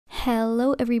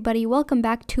Hello everybody, welcome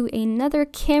back to another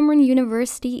Cameron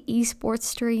University Esports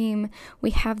stream.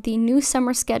 We have the new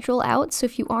summer schedule out, so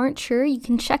if you aren't sure, you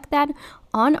can check that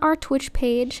on our Twitch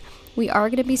page. We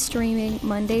are going to be streaming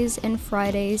Mondays and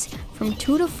Fridays from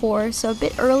 2 to 4, so a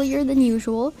bit earlier than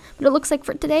usual. But it looks like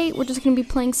for today, we're just going to be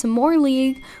playing some more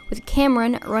League with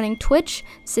Cameron running Twitch,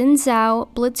 Xin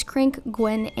Zhao, Blitzcrank,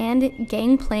 Gwen, and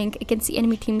Gangplank against the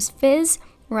enemy teams Fizz,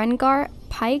 Rengar,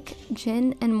 Pike,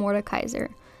 Jhin, and Mordekaiser.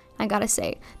 I gotta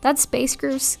say, that Space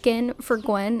Groove skin for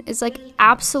Gwen is like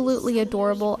absolutely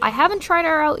adorable. I haven't tried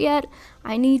her out yet.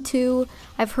 I need to.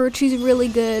 I've heard she's really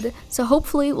good. So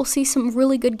hopefully we'll see some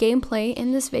really good gameplay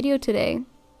in this video today.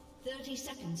 30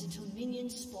 seconds until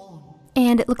minions spawn.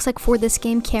 And it looks like for this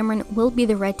game, Cameron will be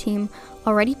the red team,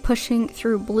 already pushing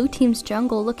through blue team's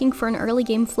jungle, looking for an early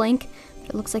game flank.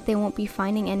 But it looks like they won't be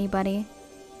finding anybody.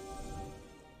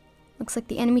 Looks like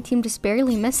the enemy team just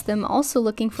barely missed them, also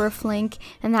looking for a flank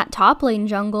in that top lane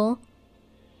jungle.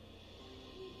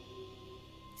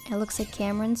 It looks like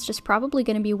Cameron's just probably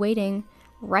going to be waiting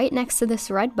right next to this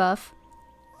red buff,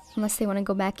 unless they want to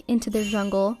go back into their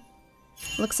jungle.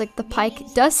 Looks like the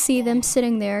Pike does see them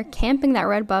sitting there, camping that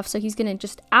red buff, so he's going to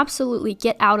just absolutely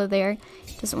get out of there.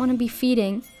 Doesn't want to be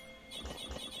feeding,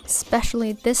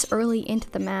 especially this early into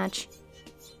the match.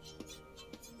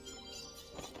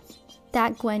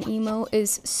 That Gwen emo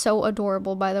is so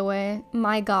adorable, by the way.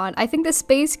 My god. I think the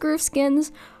Space Groove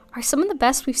skins are some of the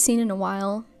best we've seen in a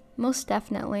while. Most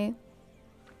definitely.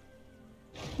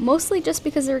 Mostly just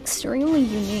because they're extremely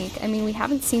unique. I mean, we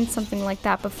haven't seen something like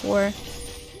that before.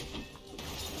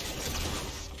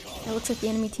 It looks like the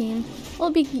enemy team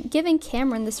will be giving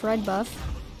Cameron this red buff.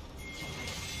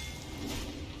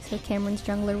 So Cameron's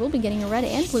jungler will be getting a red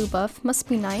and blue buff. Must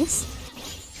be nice.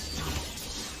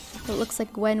 It looks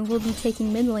like Gwen will be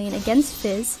taking mid lane against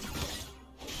Fizz.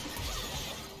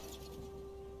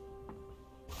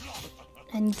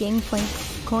 And Gangplank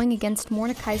going against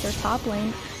Mordekaiser top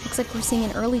lane. Looks like we're seeing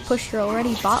an early push here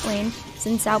already bot lane.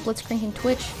 Xin Zhao, Blitzcrank, and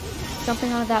Twitch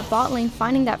jumping out of that bot lane,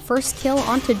 finding that first kill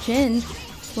onto Jhin,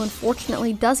 who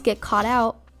unfortunately does get caught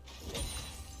out.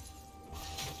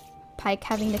 Pike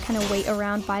having to kind of wait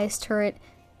around by his turret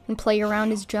and play around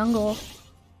his jungle.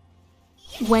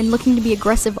 Gwen looking to be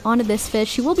aggressive onto this Fizz.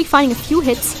 She will be finding a few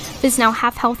hits. Fizz now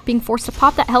half health, being forced to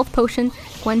pop that health potion.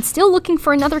 Gwen still looking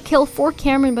for another kill for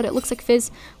Cameron, but it looks like Fizz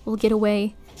will get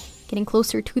away. Getting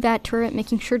closer to that turret,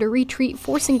 making sure to retreat,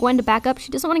 forcing Gwen to back up.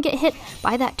 She doesn't want to get hit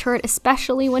by that turret,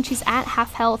 especially when she's at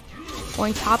half health.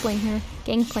 Going top lane here.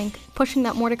 Gangplank pushing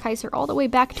that Mordekaiser all the way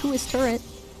back to his turret.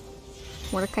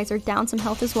 Mordekaiser down some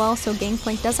health as well, so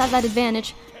Gangplank does have that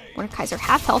advantage. Mordekaiser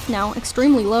half health now,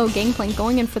 extremely low. Gangplank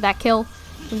going in for that kill.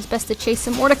 Doing his best to chase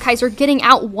him. Mordekaiser getting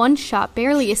out one shot,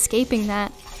 barely escaping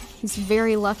that. He's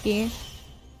very lucky.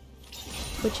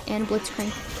 Twitch and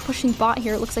Blitzcrank pushing bot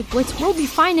here. It looks like Blitz will be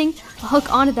finding a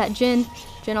hook onto that Jhin.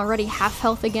 Jhin already half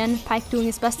health again. Pike doing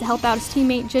his best to help out his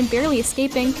teammate. Jhin barely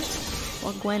escaping,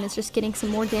 while Gwen is just getting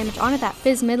some more damage onto that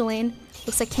Fizz mid lane.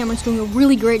 Looks like Cameron's doing a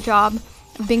really great job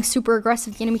of being super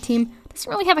aggressive. The enemy team doesn't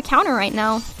really have a counter right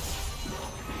now.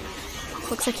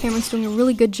 Looks like Cameron's doing a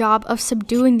really good job of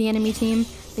subduing the enemy team.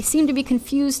 They seem to be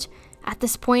confused at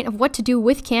this point of what to do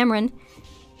with Cameron.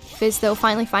 Fizz, though,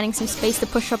 finally finding some space to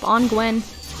push up on Gwen.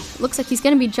 Looks like he's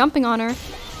going to be jumping on her.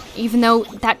 Even though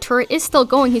that turret is still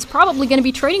going, he's probably going to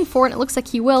be trading for it, and it looks like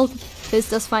he will. Fizz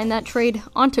does find that trade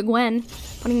onto Gwen,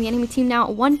 putting the enemy team now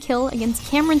at 1 kill against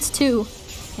Cameron's 2.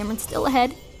 Cameron's still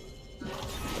ahead.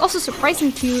 Also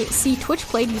surprising to see Twitch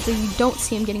played. Usually you don't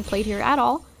see him getting played here at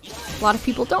all. A lot of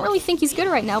people don't really think he's good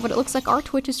right now, but it looks like our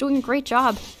Twitch is doing a great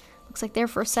job. Looks like there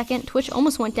for a second, Twitch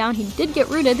almost went down. He did get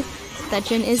rooted. That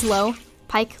Jhin is low.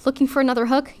 Pike looking for another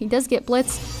hook. He does get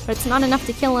blitzed, but it's not enough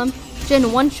to kill him.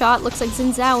 Jhin one shot. Looks like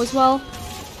Xin Zhao as well,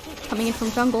 coming in from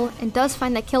jungle, and does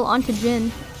find that kill onto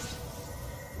Jhin.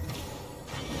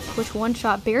 Twitch one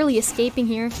shot, barely escaping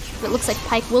here, but it looks like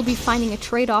Pike will be finding a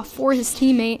trade-off for his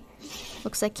teammate.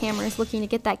 Looks like Cameron is looking to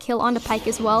get that kill onto Pike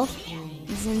as well.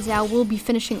 Xin Zhao will be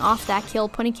finishing off that kill,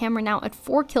 putting Cameron now at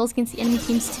 4 kills against the enemy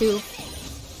team's 2.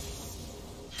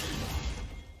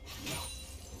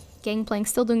 Gangplank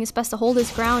still doing his best to hold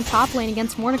his ground. Top lane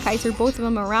against Mordekaiser, both of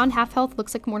them around half health.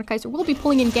 Looks like Mordekaiser will be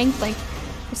pulling in Gangplank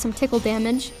for some tickle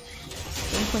damage.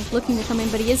 Gangplank looking to come in,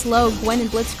 but he is low. Gwen and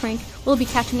Blitzcrank will be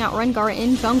catching out Rengar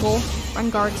in jungle.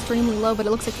 Rengar extremely low, but it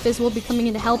looks like Fizz will be coming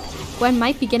in to help. Gwen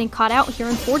might be getting caught out here,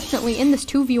 unfortunately, in this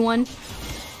 2v1.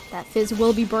 That Fizz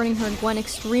will be burning her. Gwen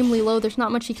extremely low. There's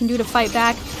not much he can do to fight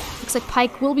back. Looks like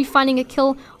Pyke will be finding a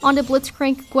kill onto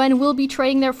Blitzcrank. Gwen will be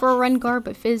trading there for a Rengar,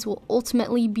 but Fizz will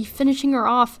ultimately be finishing her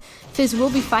off. Fizz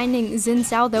will be finding Xin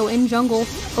Zhao though in jungle.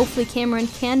 Hopefully Cameron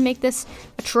can make this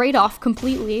a trade-off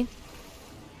completely.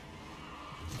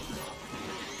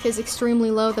 Fizz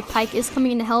extremely low. The Pyke is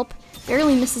coming in to help.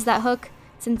 Barely misses that hook.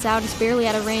 Xin Zhao just barely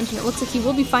out of range, and it looks like he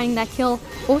will be finding that kill.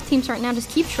 Both teams right now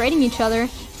just keep trading each other.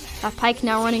 That Pyke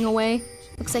now running away.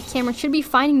 Looks like Cameron should be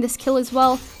finding this kill as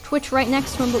well. Twitch right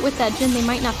next to him, but with that Jhin, they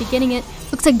might not be getting it.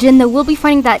 Looks like Jhin, though, will be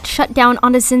finding that shutdown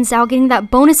onto Xin Zhao, getting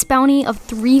that bonus bounty of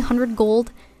 300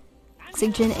 gold. Looks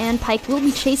like Jhin and Pyke will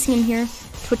be chasing him here.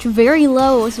 Twitch very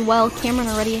low as well. Cameron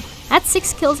already at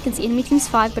 6 kills against the enemy team's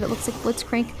 5, but it looks like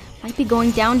Blitzcrank might be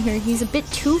going down here. He's a bit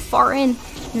too far in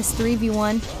this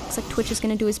 3v1. Looks like Twitch is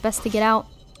going to do his best to get out.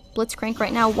 Blitzcrank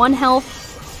right now, 1 health.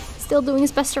 Still doing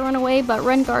his best to run away, but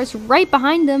Rengar's right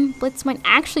behind him. Blitz might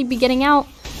actually be getting out.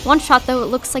 1 shot though, it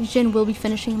looks like Jhin will be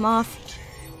finishing him off.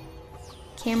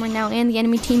 Cameron now and the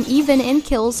enemy team even in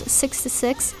kills,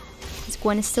 6-6. As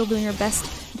Gwen is still doing her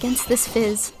best against this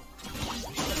Fizz.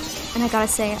 And I gotta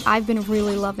say, I've been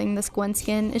really loving this Gwen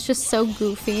skin. It's just so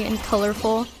goofy and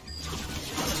colorful.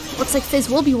 Looks like Fizz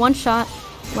will be 1 shot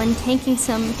when tanking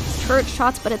some turret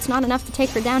shots, but it's not enough to take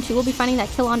her down. She will be finding that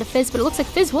kill onto Fizz, but it looks like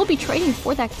Fizz will be trading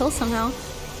for that kill somehow.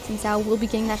 Xin Zhao will be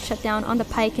getting that shutdown onto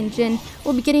Pyke, and Jhin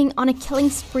will be getting on a killing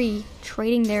spree,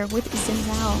 trading there with Xin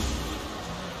Zhao.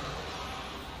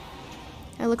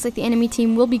 It looks like the enemy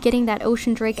team will be getting that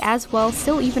Ocean Drake as well,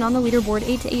 still even on the leaderboard,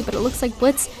 8-8, but it looks like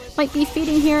Blitz might be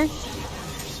feeding here.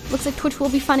 Looks like Twitch will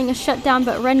be finding a shutdown,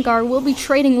 but Rengar will be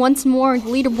trading once more.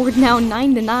 Leaderboard now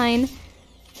 9-9.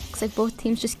 Looks like both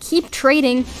teams just keep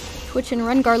trading. Twitch and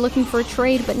Rengar looking for a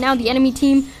trade, but now the enemy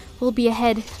team will be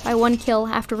ahead by 1 kill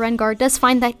after Rengar does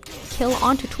find that kill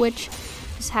onto Twitch.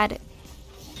 Just had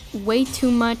way too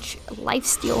much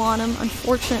lifesteal on him,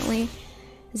 unfortunately.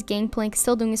 As Gangplank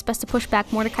still doing his best to push back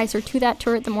Mordekaiser to that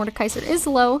turret. The Mordekaiser is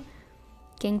low.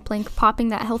 Gangplank popping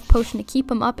that health potion to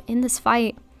keep him up in this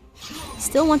fight.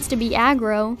 Still wants to be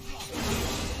aggro.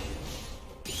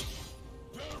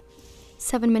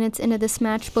 7 minutes into this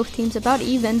match, both teams about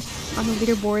even on the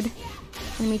leaderboard.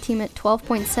 Enemy team at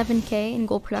 12.7k and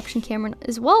gold production. Cameron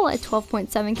as well at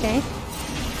 12.7k.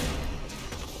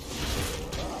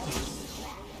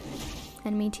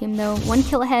 Enemy team though 1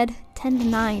 kill ahead,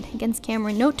 10-9 against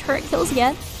Cameron. No turret kills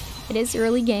yet. It is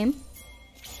early game.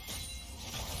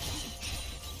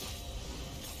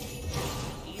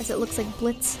 As it looks like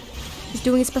Blitz is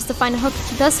doing his best to find a hook.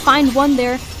 He does find one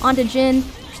there onto Jhin.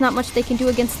 There's not much they can do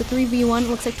against the 3v1.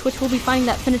 Looks like Twitch will be finding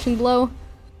that finishing blow.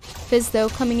 Fizz though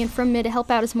coming in from mid to help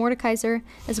out his Mordekaiser,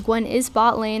 as Gwen is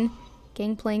bot lane.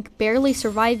 Gangplank barely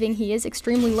surviving. He is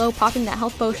extremely low, popping that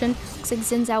health potion. Looks like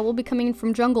Xin Zhao will be coming in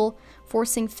from jungle,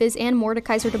 forcing Fizz and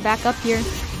Mordekaiser to back up here.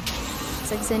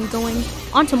 Looks like Xin going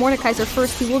onto Mordekaiser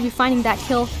first. He will be finding that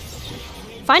kill.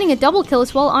 Finding a double kill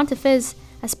as well onto Fizz,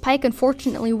 as Pyke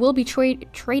unfortunately will be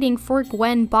trading for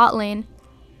Gwen bot lane.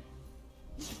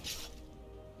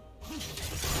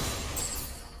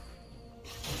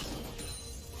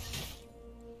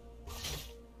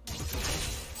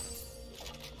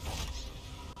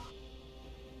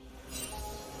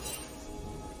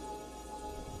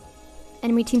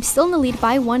 Enemy team still in the lead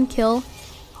by 1 kill.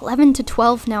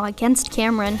 11-12 now against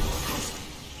Cameron.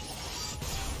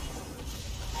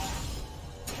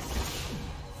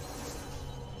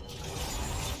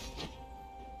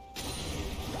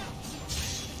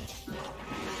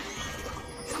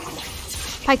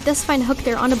 Pyke does find a hook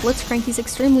there onto Blitzcrank. He's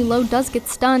extremely low, does get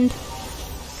stunned.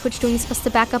 Twitch doing his best to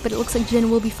back up, but it looks like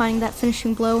Jhin will be finding that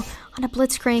finishing blow onto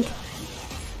Blitzcrank.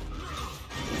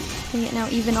 Getting it now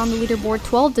even on the leaderboard,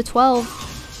 12-12.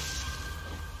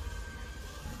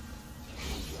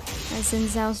 As Xin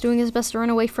Zhao's doing his best to run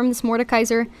away from this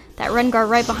Mordekaiser. That Rengar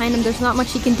right behind him, there's not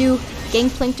much he can do.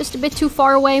 Gangplank just a bit too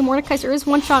far away. Mordekaiser is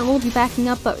 1 shot and will be backing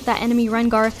up, but that enemy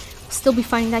Rengar will still be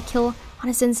finding that kill on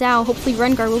his Xin Zhao. Hopefully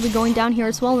Rengar will be going down here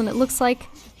as well, and it looks like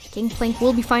Gangplank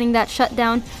will be finding that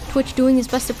shutdown. Twitch doing his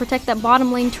best to protect that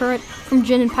bottom lane turret from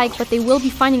Jhin and Pyke, but they will be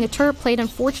finding a turret plate,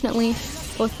 unfortunately.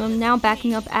 Both of them now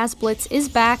backing up as Blitz is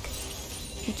back.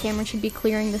 And Cameron should be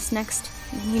clearing this next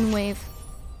green wave.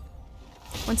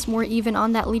 Once more even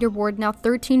on that leaderboard, now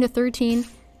 13-13.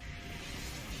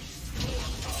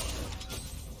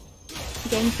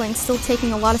 Gangplank still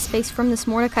taking a lot of space from this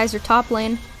Mordekaiser top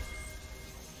lane.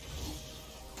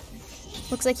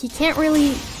 Looks like he can't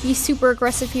really be super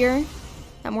aggressive here.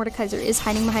 That Mordekaiser is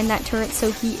hiding behind that turret,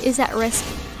 so he is at risk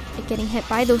of getting hit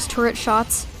by those turret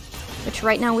shots, which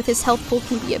right now with his health pool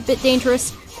can be a bit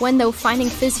dangerous. Gwen though finding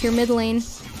Fizz here mid lane.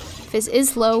 Fizz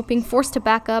is low, being forced to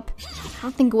back up. I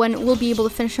don't think Gwen will be able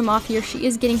to finish him off here. She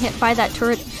is getting hit by that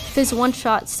turret. Fizz one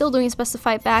shot, still doing his best to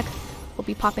fight back. Will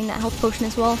be popping that health potion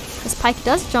as well. As Pyke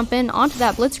does jump in onto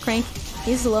that Blitzcrank.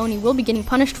 He's low and he will be getting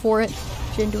punished for it.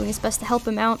 Jin doing his best to help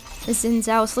him out. As Xin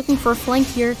Zhao is looking for a flank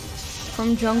here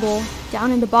from jungle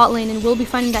down into bot lane and will be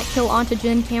finding that kill onto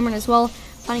Jin. Cameron as well,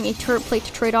 finding a turret plate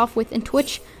to trade off with, and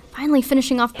Twitch finally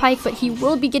finishing off Pyke, but he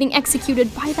will be getting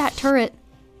executed by that turret.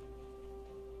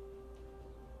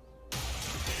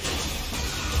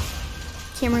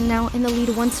 Cameron now in the lead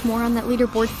once more on that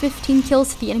leaderboard. 15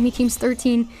 kills to the enemy team's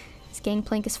 13. His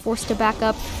Gangplank is forced to back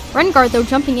up. Rengar, though,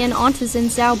 jumping in onto Xin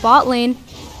Zhao bot lane.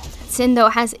 Xin, though,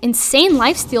 has insane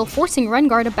lifesteal, forcing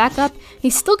Rengar to back up.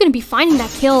 He's still going to be finding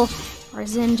that kill. Our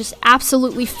Xin just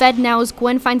absolutely fed now as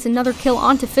Gwen finds another kill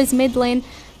onto Fizz mid lane.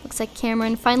 Looks like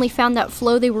Cameron finally found that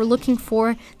flow they were looking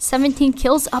for. 17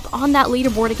 kills up on that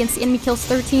leaderboard against the enemy kills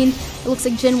 13. It looks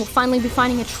like Jin will finally be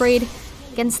finding a trade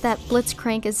against that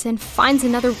Blitzcrank as Xin finds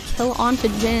another kill onto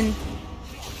Jin.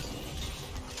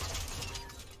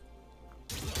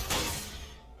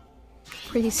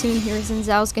 Pretty soon here, Xin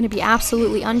Zhao is going to be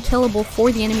absolutely unkillable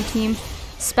for the enemy team,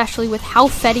 especially with how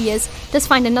fed he is. Does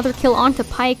find another kill onto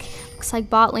Pyke. Looks like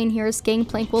bot lane here is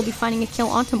Gangplank will be finding a kill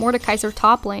onto Mordekaiser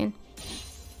top lane.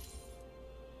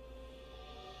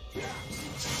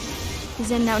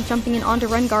 Zen now jumping in onto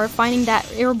Rengar, finding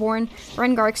that airborne.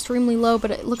 Rengar extremely low,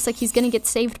 but it looks like he's going to get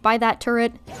saved by that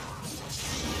turret.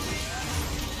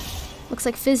 Looks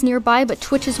like Fizz nearby, but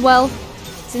Twitch as well.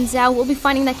 Xin Zhao will be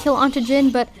finding that kill onto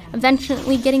Jin, but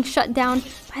eventually getting shut down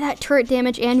by that turret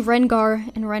damage and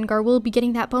Rengar. And Rengar will be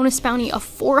getting that bonus bounty of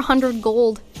 400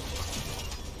 gold.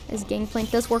 As Gangplank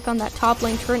does work on that top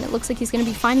lane turret, and it looks like he's going to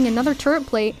be finding another turret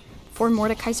plate before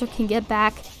Mordekaiser can get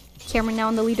back. Cameron now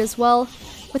in the lead as well,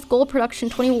 with gold production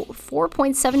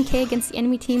 24.7k against the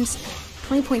enemy team's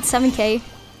 20.7k.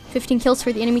 15 kills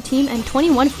for the enemy team and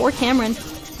 21 for Cameron.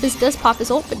 Fizz does pop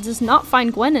his ult, but does not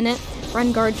find Gwen in it.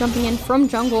 Rengar jumping in from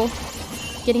jungle,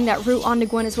 getting that root onto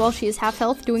Gwen as well. She is half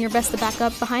health, doing her best to back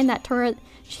up behind that turret.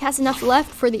 She has enough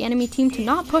left for the enemy team to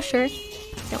not push her.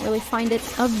 Don't really find it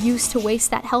of use to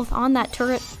waste that health on that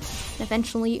turret and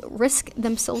eventually risk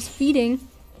themselves feeding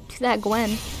to that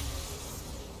Gwen.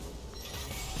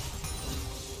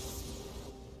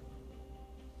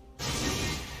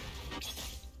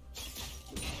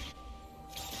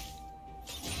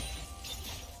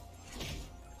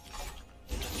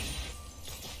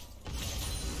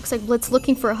 Looks like Blitz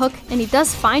looking for a hook, and he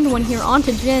does find one here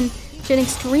onto Jin. Jin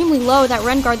extremely low. That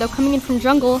Rengar, though, coming in from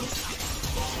jungle.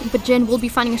 But Jin will be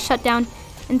finding a shutdown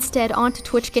instead onto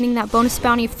Twitch, getting that bonus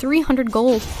bounty of 300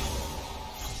 gold.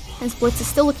 As Blitz is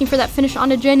still looking for that finish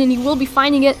onto Jin, and he will be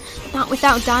finding it, not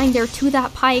without dying there to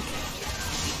that Pyke.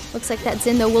 Looks like that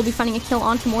Xin, though, will be finding a kill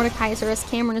onto Mordekaiser as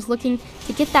Cameron is looking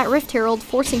to get that Rift Herald,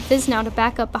 forcing Fizz now to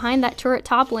back up behind that turret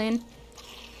top lane.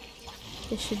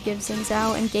 This should give Xin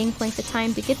Zhao and Gangplank the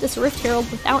time to get this Rift Herald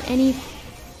without any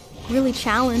really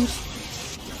challenge.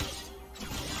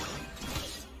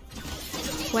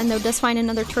 Gwen, though, does find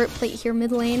another turret plate here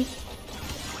mid lane,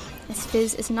 as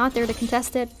Fizz is not there to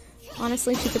contest it.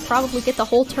 Honestly, she could probably get the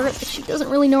whole turret, but she doesn't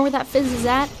really know where that Fizz is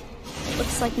at. It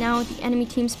looks like now the enemy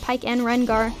team's Pyke and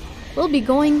Rengar will be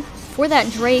going for that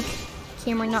Drake.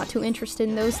 Cameron not too interested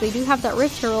in those. They do have that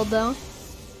Rift Herald, though.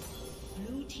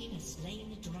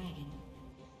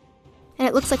 And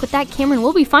it looks like with that, Cameron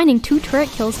will be finding 2 turret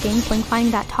kills. Gangplank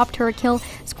finding that top turret kill.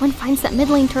 As Gwen finds that mid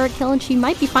lane turret kill, and she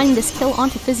might be finding this kill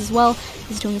onto Fizz as well.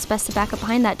 He's doing his best to back up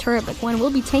behind that turret, but Gwen will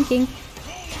be tanking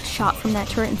a shot from that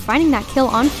turret and finding that kill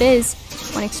on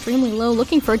Fizz. Gwen extremely low,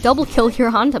 looking for a double kill here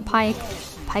onto Pyke.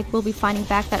 Pyke will be finding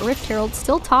back that Rift Herald,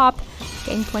 still top.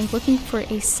 Gangplank looking for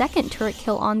a second turret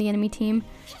kill on the enemy team.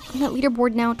 On that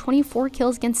leaderboard now, 24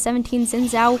 kills against 17. Xin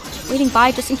Zhao waiting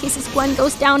by just in case this Gwen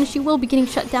goes down, and she will be getting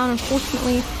shut down,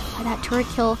 unfortunately, by that turret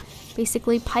kill.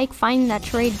 Basically, Pyke finding that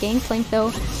trade. Gangplank, though,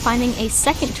 finding a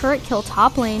second turret kill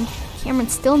top lane. Cameron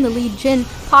still in the lead. Jin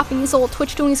popping his ult.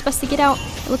 Twitch doing his best to get out.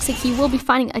 It looks like he will be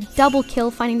finding a double kill,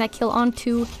 finding that kill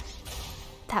onto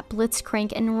that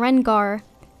Blitzcrank, and Rengar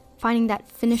finding that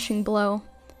finishing blow.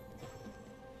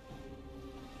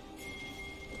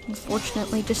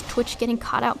 Unfortunately, just Twitch getting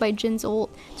caught out by Jin's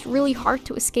ult. It's really hard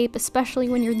to escape, especially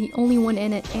when you're the only one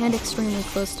in it and extremely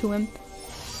close to him.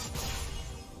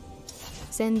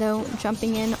 Xin, though,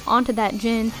 jumping in onto that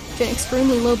Jin. Jin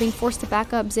extremely low, being forced to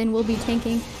back up. Xin will be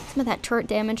tanking some of that turret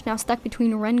damage, now stuck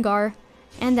between Rengar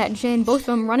and that Jin, both of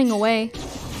them running away.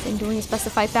 Xin doing his best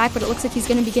to fight back, but it looks like he's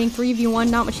going to be getting 3v1.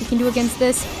 Not much he can do against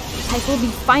this. Pyke will be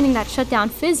finding that shutdown.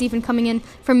 Fizz even coming in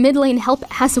from mid lane help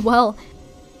as well.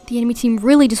 The enemy team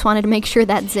really just wanted to make sure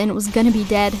that Xin was gonna be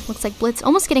dead. Looks like Blitz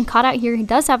almost getting caught out here. He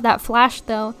does have that flash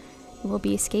though. He will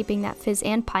be escaping that Fizz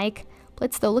and Pyke.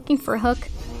 Blitz though looking for a hook.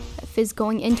 That Fizz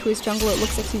going into his jungle. It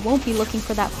looks like he won't be looking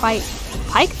for that fight.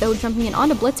 Pyke though jumping in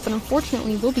onto Blitz, but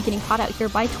unfortunately will be getting caught out here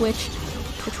by Twitch.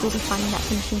 Twitch will be finding that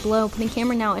finishing blow, putting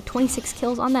Cameron now at 26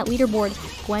 kills on that leaderboard.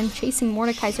 Gwen chasing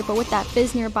Mordekaiser, but with that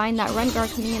Fizz nearby and that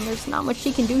Rengar coming in, there's not much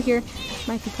she can do here. She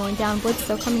might be going down. Blitz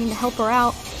though coming in to help her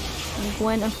out. And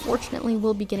Gwen, unfortunately,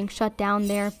 will be getting shut down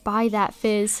there by that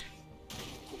Fizz.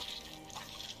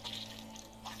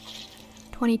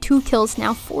 22 kills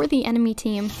now for the enemy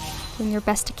team, doing their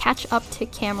best to catch up to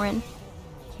Cameron.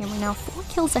 Cameron now 4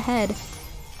 kills ahead.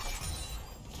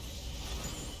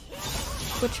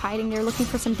 Twitch hiding there, looking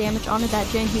for some damage onto that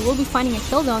Jhin. He will be finding a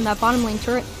kill though on that bottom lane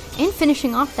turret and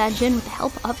finishing off that Jhin with the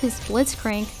help of his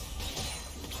Blitzcrank.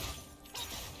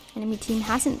 Enemy team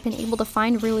hasn't been able to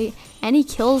find really any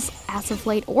kills as of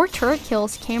late, or turret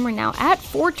kills. Cameron now at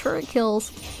 4 turret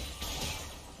kills.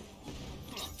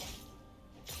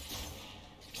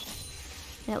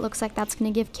 And it looks like that's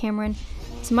going to give Cameron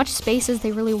as much space as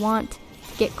they really want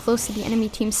to get close to the enemy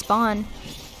team spawn.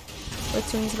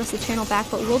 Blitz doing his best to channel back,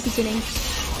 but will be getting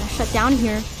shut down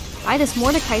here by this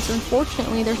Mordekaiser.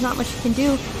 Unfortunately, there's not much he can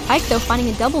do. Pyke though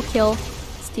finding a double kill,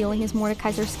 stealing his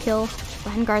Mordekaiser's kill.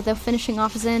 Rengar though finishing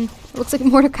off Xin. It looks like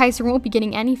Mordekaiser won't be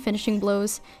getting any finishing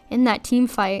blows in that team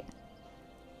fight.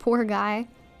 Poor guy.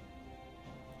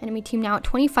 Enemy team now at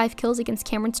 25 kills against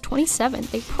Cameron's 27.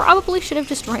 They probably should have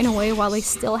just ran away while they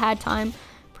still had time.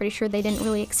 Pretty sure they didn't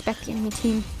really expect the enemy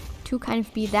team to kind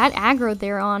of be that aggro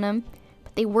there on him.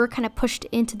 But they were kind of pushed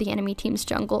into the enemy team's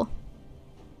jungle.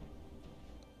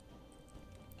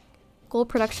 Gold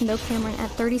production though, Cameron at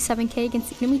 37k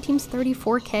against the enemy team's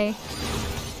 34k.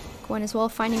 Gwen as well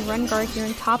finding Rengar here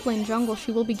in top lane jungle.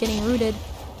 She will be getting rooted.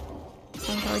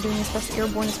 Rengar doing his best to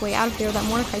airborne his way out of there. That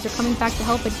Mordekaiser coming back to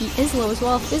help, but he is low as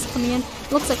well. Fizz coming in.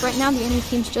 It looks like right now the enemy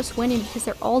team's just winning because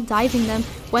they're all diving them.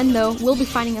 Gwen though will be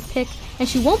finding a pick, and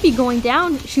she won't be going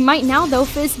down. She might now though.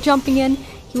 Fizz jumping in.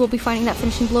 He will be finding that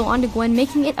finishing blow onto Gwen,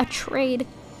 making it a trade.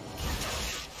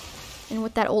 And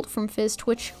with that ult from Fizz,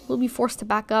 Twitch will be forced to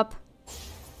back up.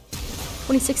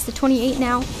 26 to 28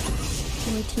 now.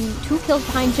 Enemy team 2 kills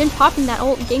behind. Jhin popping that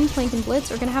ult. Gangplank and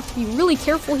Blitz are going to have to be really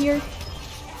careful here.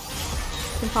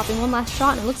 Jhin popping one last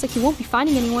shot, and it looks like he won't be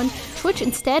finding anyone. Twitch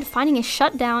instead finding a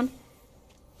shutdown.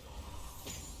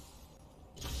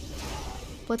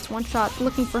 Blitz one shot,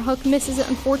 looking for hook, misses it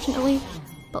unfortunately.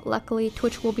 But luckily,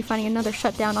 Twitch will be finding another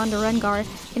shutdown onto Rengar,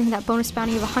 getting that bonus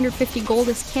bounty of 150 gold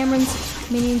as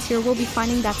Cameron's minions here will be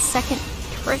finding that second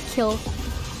turret kill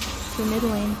to mid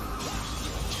lane.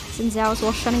 Xin Zhao as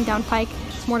well shutting down Pyke.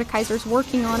 Mordekaiser's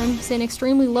working on him. Xin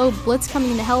extremely low. Blitz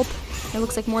coming in to help. And it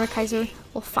looks like Mordekaiser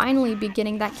will finally be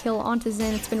getting that kill onto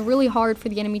Xin. It's been really hard for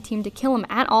the enemy team to kill him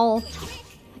at all.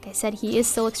 Like I said, he is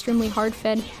still extremely hard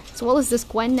fed. As well as this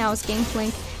Gwen now as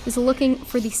Gangplank is looking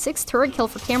for the 6th turret kill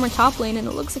for Cameron top lane. And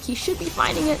it looks like he should be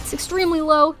finding it. It's extremely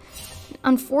low.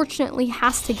 Unfortunately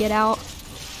has to get out.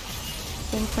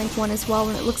 Gangplank one as well.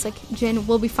 And it looks like Jhin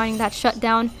will be finding that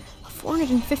shutdown.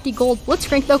 450 gold.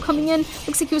 Blitzcrank though coming in.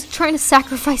 Looks like he was trying to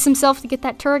sacrifice himself to get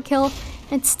that turret kill.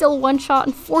 And still one shot.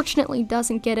 Unfortunately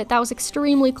doesn't get it. That was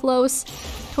extremely close.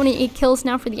 28 kills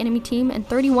now for the enemy team. And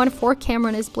 31 for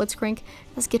Cameron as Blitzcrank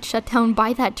does get shut down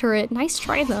by that turret. Nice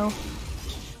try though.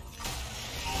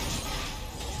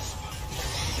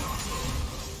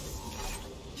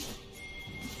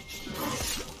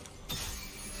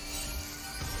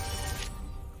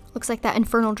 Looks like that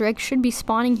Infernal Drake should be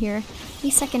spawning here any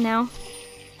second now.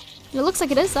 And it looks like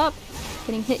it is up.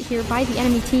 Getting hit here by the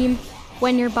enemy team.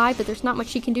 Gwen nearby, but there's not much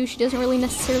she can do. She doesn't really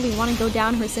necessarily want to go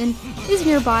down. Her Xin is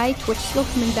nearby. Twitch still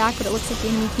coming back, but it looks like the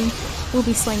enemy team will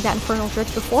be slaying that Infernal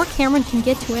Drake before Cameron can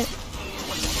get to it.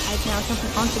 Hyde now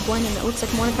jumping onto Gwen, and it looks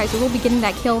like Mordekaiser will be getting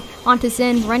that kill onto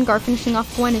Xin. Rengar finishing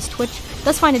off Gwen as Twitch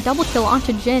does find a double kill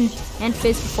onto Jhin and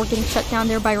Fizz before getting shut down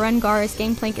there by Rengar as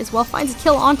Gangplank as well finds a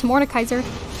kill onto Mordekaiser.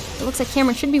 It looks like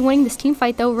Cameron should be winning this team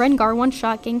fight though. Rengar one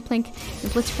shot, Gangplank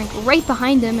and Blitzcrank right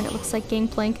behind him, and it looks like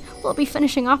Gangplank will be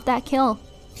finishing off that kill.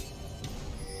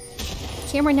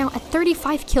 Cameron now at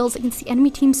 35 kills against the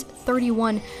enemy team's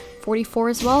 31. 44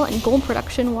 as well, and gold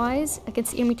production wise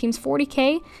against the enemy team's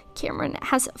 40k. Cameron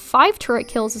has 5 turret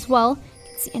kills as well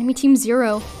against the enemy team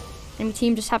 0. Enemy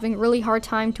team just having a really hard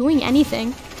time doing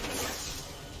anything.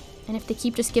 And if they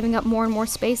keep just giving up more and more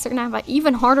space, they're gonna have an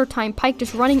even harder time. Pyke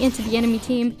just running into the enemy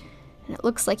team, and it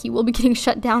looks like he will be getting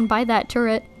shut down by that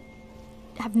turret.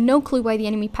 I have no clue why the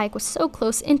enemy Pyke was so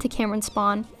close into Cameron's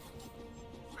spawn.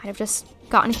 Might have just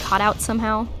gotten caught out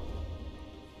somehow,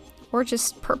 or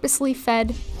just purposely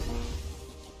fed.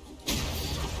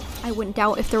 I wouldn't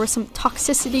doubt if there was some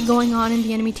toxicity going on in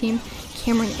the enemy team.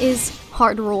 Cameron is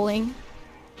hard rolling.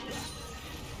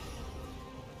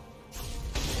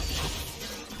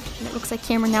 And it looks like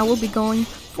Cameron now will be going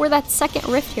for that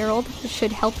second Rift Herald. It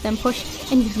should help them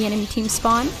push into the enemy team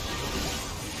spawn.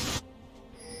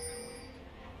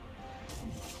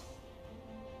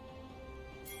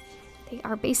 They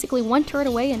are basically one turret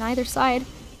away on either side.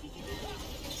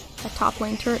 That top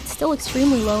lane turret still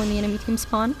extremely low in the enemy team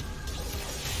spawn.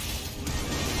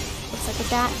 Looks like with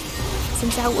that,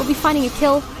 since out will be finding a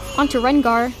kill onto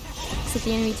Rengar. Looks like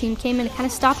the enemy team came in to kind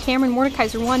of stop Cameron.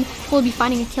 Mordekaiser 1 will be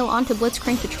finding a kill onto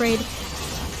Blitzcrank to trade.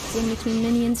 The enemy team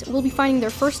minions will be finding their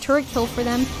first turret kill for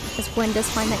them, as Gwen does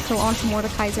find that kill onto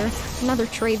Mordekaiser. Another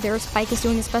trade there. Spike is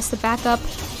doing his best to back up,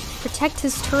 protect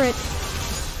his turret.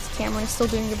 Cameron is still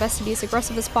doing their best to be as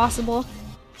aggressive as possible.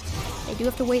 They do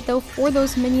have to wait though for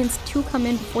those minions to come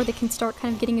in before they can start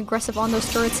kind of getting aggressive on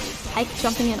those turrets. Pyke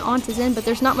jumping in onto Xin, but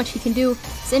there's not much he can do.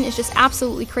 Xin is just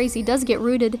absolutely crazy, does get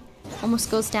rooted.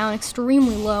 Almost goes down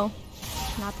extremely low.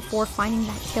 Not before finding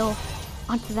that kill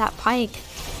onto that Pyke.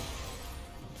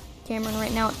 Cameron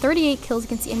right now at 38 kills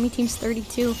against the enemy team's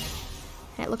 32.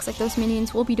 And it looks like those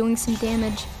minions will be doing some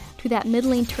damage to that mid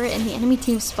lane turret and the enemy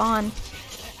team spawn.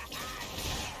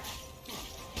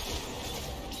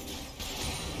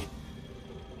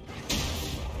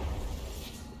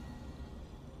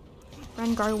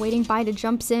 Rengar waiting by to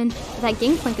jumps in. That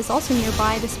Gangplank is also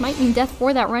nearby. This might mean death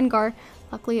for that Rengar.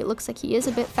 Luckily, it looks like he is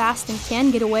a bit fast and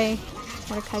can get away.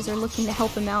 Mordekaiser looking to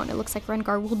help him out. And it looks like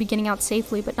Rengar will be getting out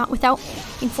safely, but not without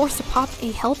being forced to pop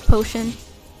a health potion.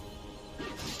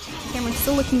 Cameron's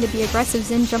still looking to be aggressive.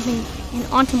 Xin jumping in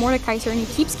onto Mordekaiser, and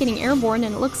he keeps getting airborne,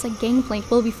 and it looks like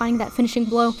Gangplank will be finding that finishing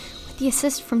blow with the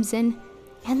assist from Xin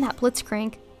and that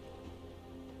Blitzcrank.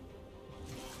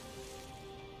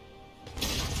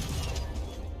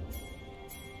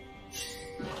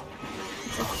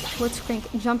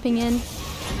 Blitzcrank jumping in,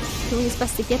 doing his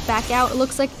best to get back out. It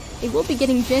looks like they will be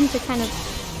getting Jhin to kind of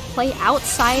play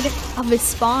outside of his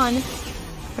spawn,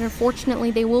 but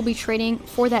unfortunately they will be trading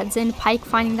for that Xin. Pyke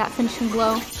finding that finishing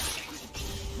blow.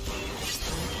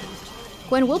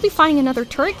 Gwen will be finding another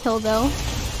turret kill though.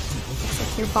 Looks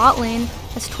like your bot lane,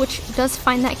 as Twitch does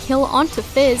find that kill onto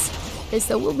Fizz. Fizz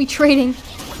though will be trading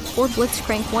for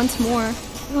Blitzcrank once more.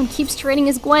 Everyone keeps trading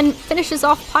as Gwen finishes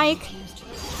off Pyke.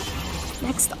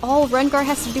 Next, all Rengar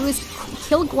has to do is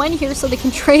kill Gwen here so they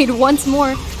can trade once more.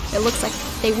 It looks like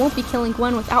they won't be killing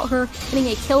Gwen without her getting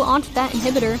a kill onto that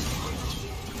inhibitor.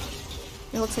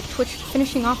 It looks like Twitch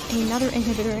finishing off another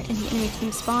inhibitor in the enemy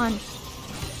team spawn.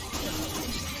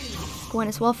 Gwen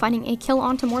as well finding a kill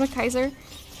onto Mordekaiser.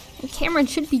 And Cameron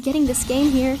should be getting this game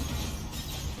here.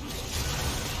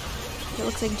 It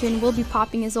looks like Jhin will be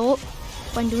popping his ult.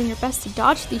 Gwen doing her best to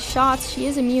dodge these shots. She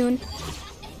is immune.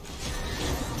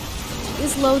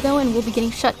 Is low though, and will be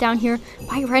getting shut down here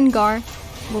by Rengar.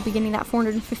 We'll be getting that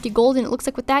 450 gold, and it looks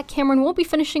like with that, Cameron won't be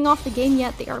finishing off the game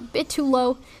yet. They are a bit too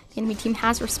low. The enemy team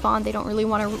has respawned. They don't really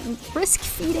want to risk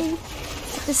feeding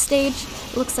at this stage.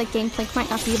 It looks like Gangplank might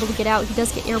not be able to get out. He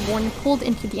does get airborne and pulled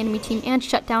into the enemy team and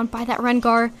shut down by that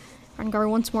Rengar. Rengar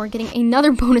once more getting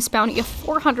another bonus bounty of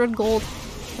 400 gold.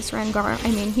 This Rengar,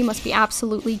 I mean, he must be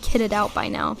absolutely kitted out by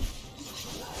now.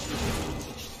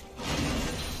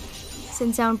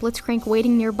 Xin down, Blitzcrank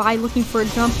waiting nearby looking for a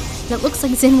jump, and it looks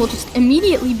like Xin will just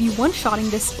immediately be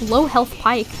one-shotting this low health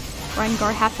Pyke.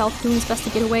 Rengar half health doing his best to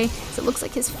get away, so it looks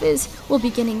like his Fizz will be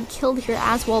getting killed here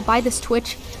as well by this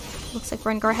Twitch. Looks like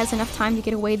Rengar has enough time to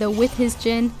get away though with his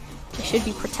Jhin. They should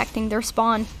be protecting their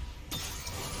spawn.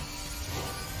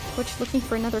 Twitch looking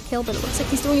for another kill, but it looks like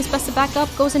he's doing his best to back up,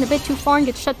 goes in a bit too far and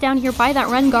gets shut down here by that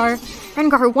Rengar.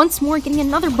 Rengar once more getting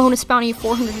another bonus bounty of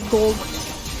 400 gold.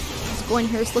 Gwen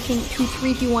here is looking to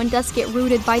 3v1, does get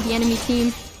rooted by the enemy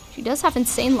team. She does have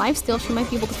insane lifesteal. She might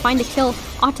be able to find a kill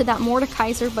onto that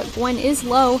Mordekaiser, but Gwen is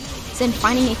low. Xin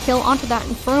finding a kill onto that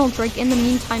Infernal Drake. In the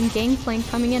meantime, Gangplank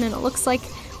coming in, and it looks like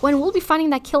Gwen will be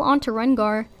finding that kill onto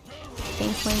Rengar.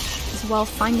 Gangplank as well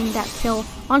finding that kill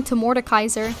onto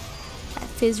Mordekaiser. That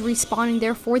Fizz respawning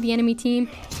there for the enemy team.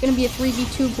 It's going to be a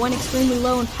 3v2. Gwen extremely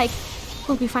low, and Pyke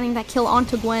will be finding that kill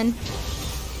onto Gwen.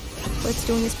 Blitz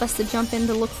doing his best to jump in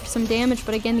to look for some damage,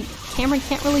 but again, Cameron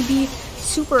can't really be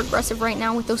super aggressive right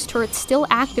now with those turrets still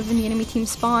active in the enemy team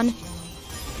spawn.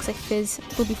 Looks like Fizz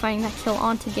will be finding that kill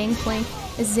onto Gangplank,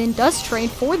 as Xin does trade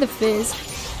for the Fizz.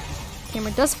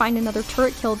 Cameron does find another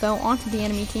turret kill though onto the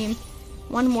enemy team.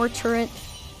 One more turret,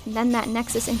 and then that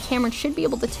Nexus, and Cameron should be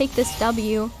able to take this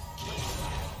W.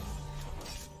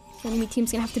 The enemy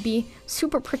team's gonna have to be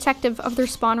super protective of their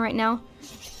spawn right now.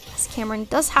 Cameron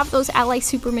does have those ally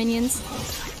super minions.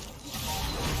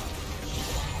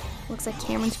 Looks like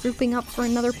Cameron's grouping up for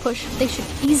another push. They should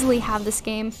easily have this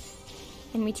game.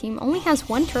 Enemy team only has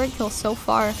 1 turret kill so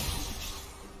far.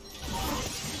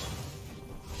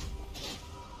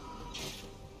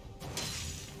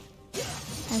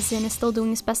 As Zen is still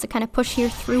doing his best to kind of push here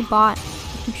through bot,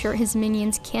 making sure his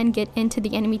minions can get into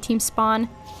the enemy team spawn.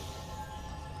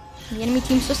 The enemy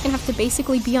team's just gonna have to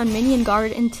basically be on minion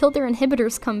guard until their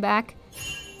inhibitors come back.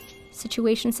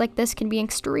 Situations like this can be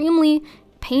extremely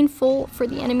painful for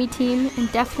the enemy team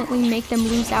and definitely make them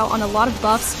lose out on a lot of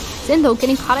buffs. Zen though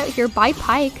getting caught out here by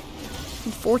Pyke.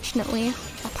 Unfortunately,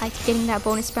 Pyke getting that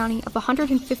bonus bounty of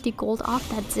 150 gold off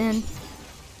that Zen.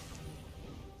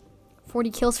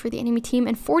 40 kills for the enemy team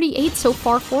and 48 so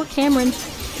far for Cameron.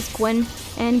 As Gwen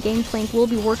and Gangplank will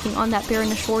be working on that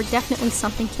Baron ashore. Definitely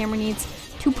something Cameron needs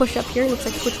to push up here. Looks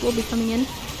like Twitch will be coming in.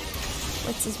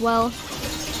 Blitz as well.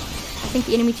 I think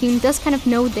the enemy team does kind of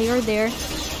know they are there,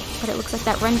 but it looks like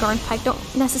that Rengar and Pyke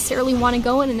don't necessarily want to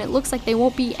go in, and it looks like they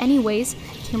won't be anyways.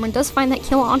 Cameron does find that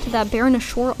kill onto that Baron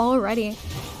ashore already.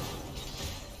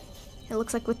 It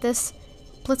looks like with this,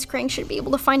 Blitzcrank should be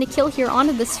able to find a kill here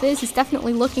onto this Fizz. He's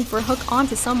definitely looking for a hook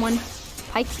onto someone.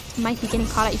 Pyke might be getting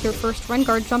caught out here first.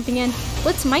 Rengar jumping in.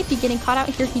 Blitz might be getting caught out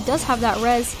here. He does have that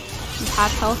res. He's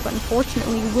half health, but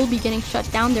unfortunately will be getting shut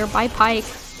down there by Pyke.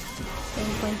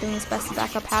 Gangplank doing his best to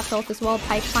back up half health as well.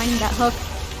 Pyke finding that hook.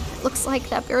 Looks like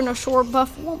that Baron ashore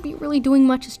buff won't be really doing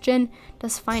much as Jin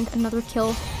does find another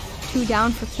kill. 2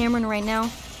 down for Cameron right now.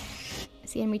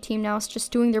 As the enemy team now is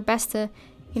just doing their best to,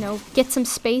 you know, get some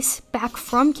space back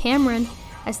from Cameron,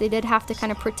 as they did have to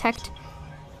kind of protect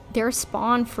their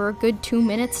spawn for a good 2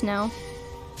 minutes now.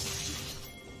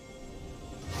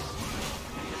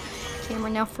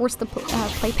 Cameron now forced to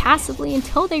play passively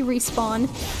until they respawn.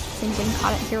 Zen getting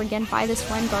caught out here again by this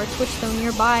Rengar. Twitch though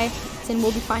nearby. Zen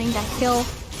will be finding that kill.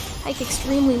 Pyke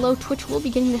extremely low. Twitch will be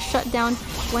getting the shutdown.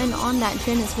 Gwen on that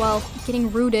Jin as well,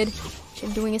 getting rooted.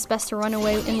 Jin doing his best to run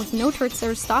away, and with no turrets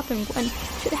there to stop him, Gwen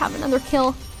should have another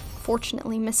kill.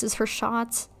 Fortunately misses her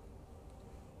shots.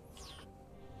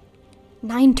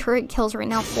 9 turret kills right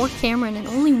now for Cameron and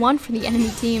only 1 for the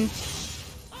enemy team.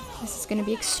 This is going to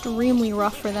be extremely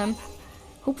rough for them.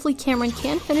 Hopefully Cameron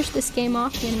can finish this game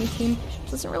off. The enemy team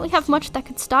doesn't really have much that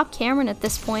could stop Cameron at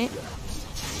this point.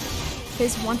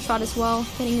 His one shot as well,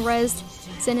 getting rezzed.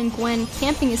 Zen and Gwen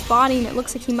camping his body, and it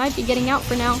looks like he might be getting out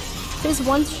for now. His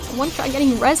one shot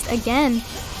getting rezzed again.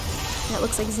 And it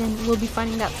looks like Zen will be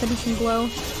finding that finishing blow.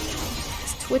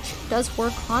 His Twitch does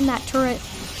work on that turret.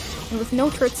 And with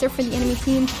no turrets there for the enemy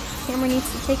team, Cameron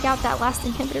needs to take out that last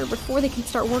inhibitor before they can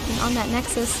start working on that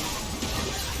Nexus.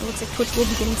 It looks like Twitch will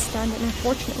be getting stunned and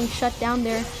unfortunately shut down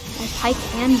there by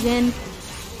Pyke and Zen.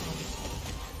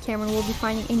 Cameron will be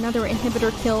finding another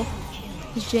inhibitor kill.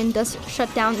 Jin does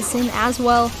shut down Zen as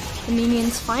well. The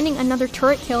minions finding another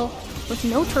turret kill. With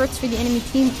no turrets for the enemy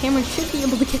team, Cameron should be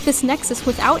able to get this Nexus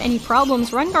without any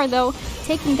problems. Rengar though,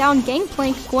 taking down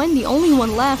Gangplank. Gwen the only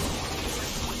one left.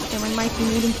 Cameron might be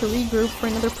needing to regroup for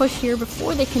another push here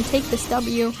before they can take this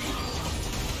W.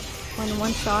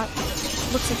 One shot.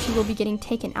 Looks like she will be getting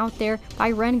taken out there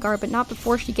by Rengar, but not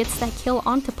before she gets that kill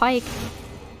onto Pyke.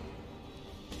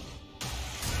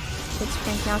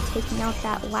 Blitzcrank now taking out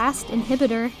that last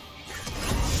inhibitor.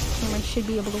 Cameron should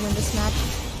be able to win this match.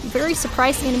 Very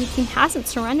surprised the enemy team hasn't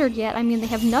surrendered yet. I mean, they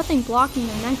have nothing blocking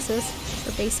their Nexus.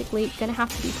 They're basically going to have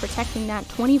to be protecting that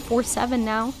 24/7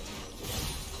 now.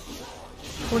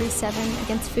 47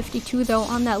 against 52 though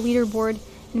on that leaderboard.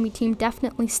 Enemy team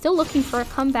definitely still looking for a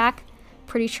comeback.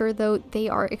 Pretty sure though they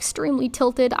are extremely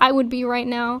tilted. I would be right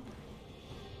now.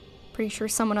 Pretty sure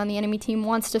someone on the enemy team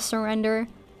wants to surrender.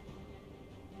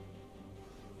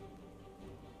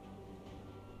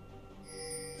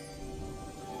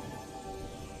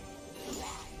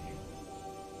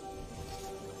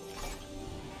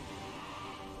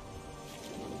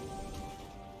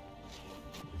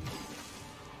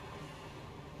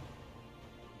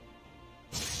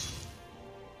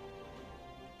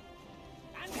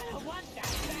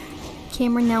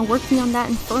 Cameron now working on that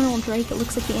Infernal Drake. It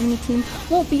looks like the enemy team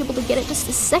won't be able to get it just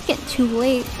a second too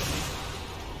late.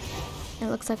 And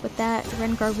it looks like with that,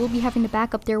 Rengar will be having to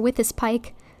back up there with his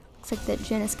Pyke. Looks like that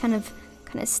Jin is kind of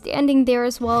standing there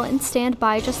as well and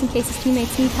standby just in case his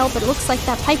teammates need help. But it looks like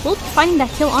that Pyke will be finding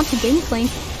that kill onto Gangplank.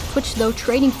 Twitch though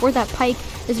trading for that Pyke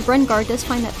as Rengar does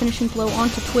find that finishing blow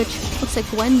onto Twitch. Looks like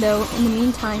Gwen though in the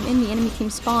meantime in the enemy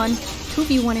team spawn.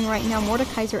 2v1ing right now,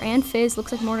 Mordekaiser and Fizz.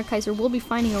 Looks like Mordekaiser will be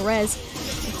finding a res.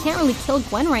 They can't really kill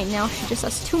Gwen right now, she just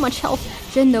has too much health.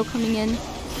 Jin though coming in,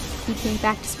 came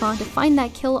back to spawn to find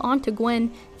that kill onto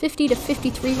Gwen.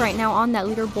 50-53 right now on that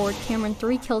leaderboard. Cameron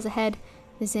 3 kills ahead.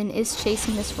 Zen is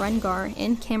chasing this Rengar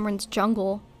in Cameron's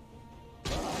jungle.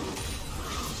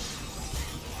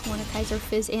 Mordekaiser,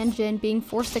 Fizz, and Jin being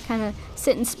forced to kind of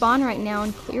sit and spawn right now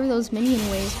and clear those minion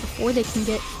waves before they can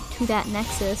get to that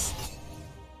Nexus.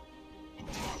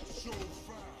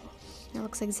 It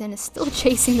looks like Zen is still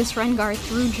chasing this Rengar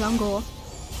through jungle.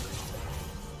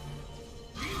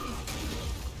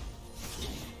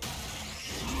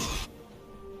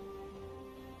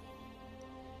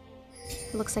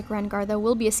 It looks like Rengar, though,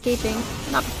 will be escaping,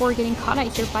 not before getting caught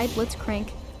out here by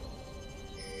Blitzcrank.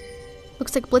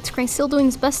 Looks like Blitzcrank still doing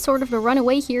his best sort of to run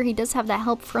away here. He does have that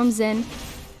help from Zen.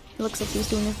 It looks like he was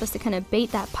doing his best to kind of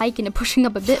bait that Pyke into pushing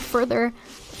up a bit further.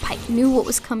 Pyke knew what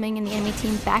was coming and the enemy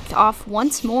team backed off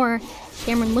once more.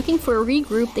 Cameron looking for a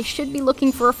regroup. They should be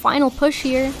looking for a final push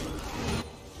here.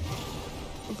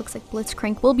 It looks like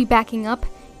Blitzcrank will be backing up.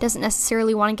 Doesn't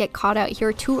necessarily want to get caught out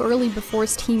here too early before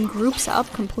his team groups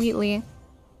up completely.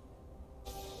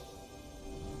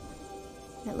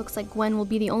 It looks like Gwen will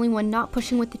be the only one not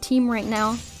pushing with the team right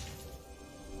now.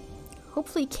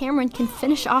 Hopefully Cameron can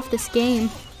finish off this game.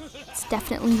 It's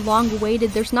definitely long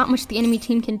awaited. There's not much the enemy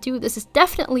team can do. This is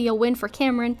definitely a win for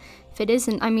Cameron. If it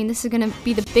isn't, I mean, this is going to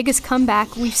be the biggest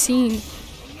comeback we've seen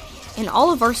in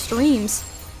all of our streams.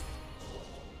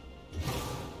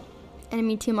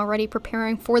 Enemy team already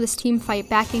preparing for this team fight,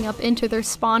 backing up into their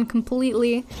spawn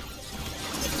completely.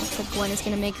 Looks like Gwen is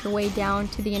going to make her way down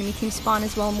to the enemy team spawn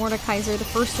as well. Mordekaiser, the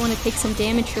first one to take some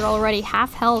damage here already,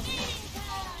 half health.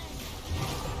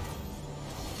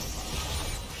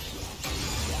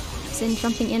 Zen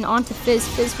jumping in onto Fizz.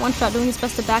 Fizz one-shot doing his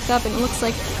best to back up, and it looks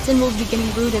like Zen will be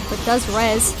getting rooted, but does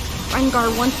res.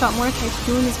 Rengar one-shot, Mordekaiser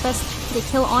doing his best to get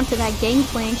a kill onto that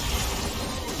gangplank.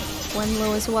 Gwen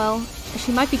low as well.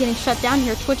 She might be getting shut down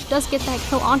here. Twitch does get that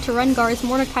kill onto Rengar as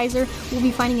Mordekaiser will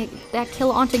be finding that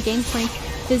kill onto Gangplank.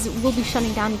 Fizz will be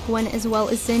shutting down Gwen as well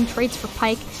as Zen trades for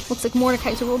Pyke. Looks like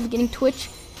Mordekaiser will be getting Twitch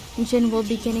and Jin will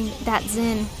be getting that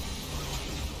Zen.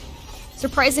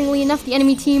 Surprisingly enough, the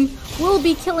enemy team will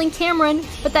be killing Cameron,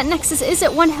 but that Nexus is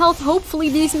at 1 health. Hopefully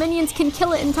these minions can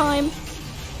kill it in time.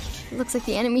 It looks like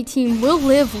the enemy team will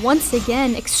live once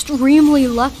again. Extremely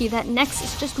lucky. That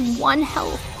Nexus just 1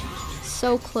 health.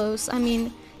 So close. I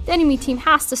mean, the enemy team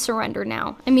has to surrender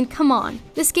now. I mean, come on.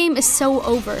 This game is so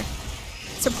over.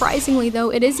 Surprisingly,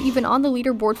 though, it is even on the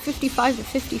leaderboard 55 to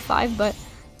 55, but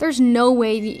there's no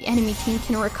way the enemy team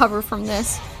can recover from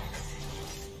this.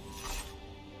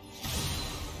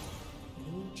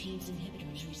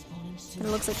 But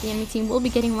it looks like the enemy team will be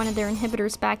getting one of their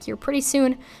inhibitors back here pretty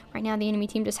soon. Right now, the enemy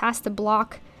team just has to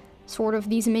block sort of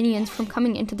these minions from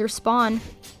coming into their spawn.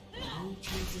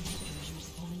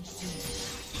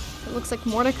 It looks like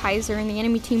Mordekaiser and the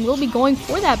enemy team will be going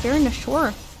for that Baron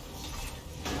ashore.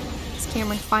 As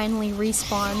Cameron finally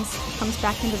respawns, comes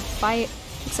back into the fight.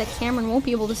 Looks like Cameron won't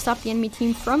be able to stop the enemy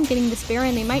team from getting this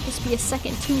Baron. They might just be a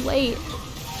second too late.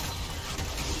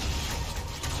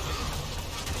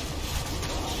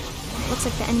 Looks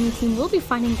like the enemy team will be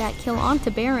finding that kill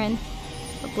onto Baron.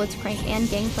 But Blitzcrank and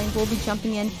Gangplank will be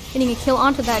jumping in, getting a kill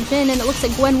onto that Jin, and it looks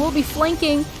like Gwen will be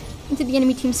flanking into the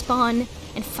enemy team spawn.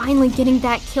 And finally getting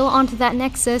that kill onto that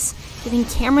Nexus, giving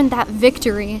Cameron that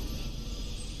victory.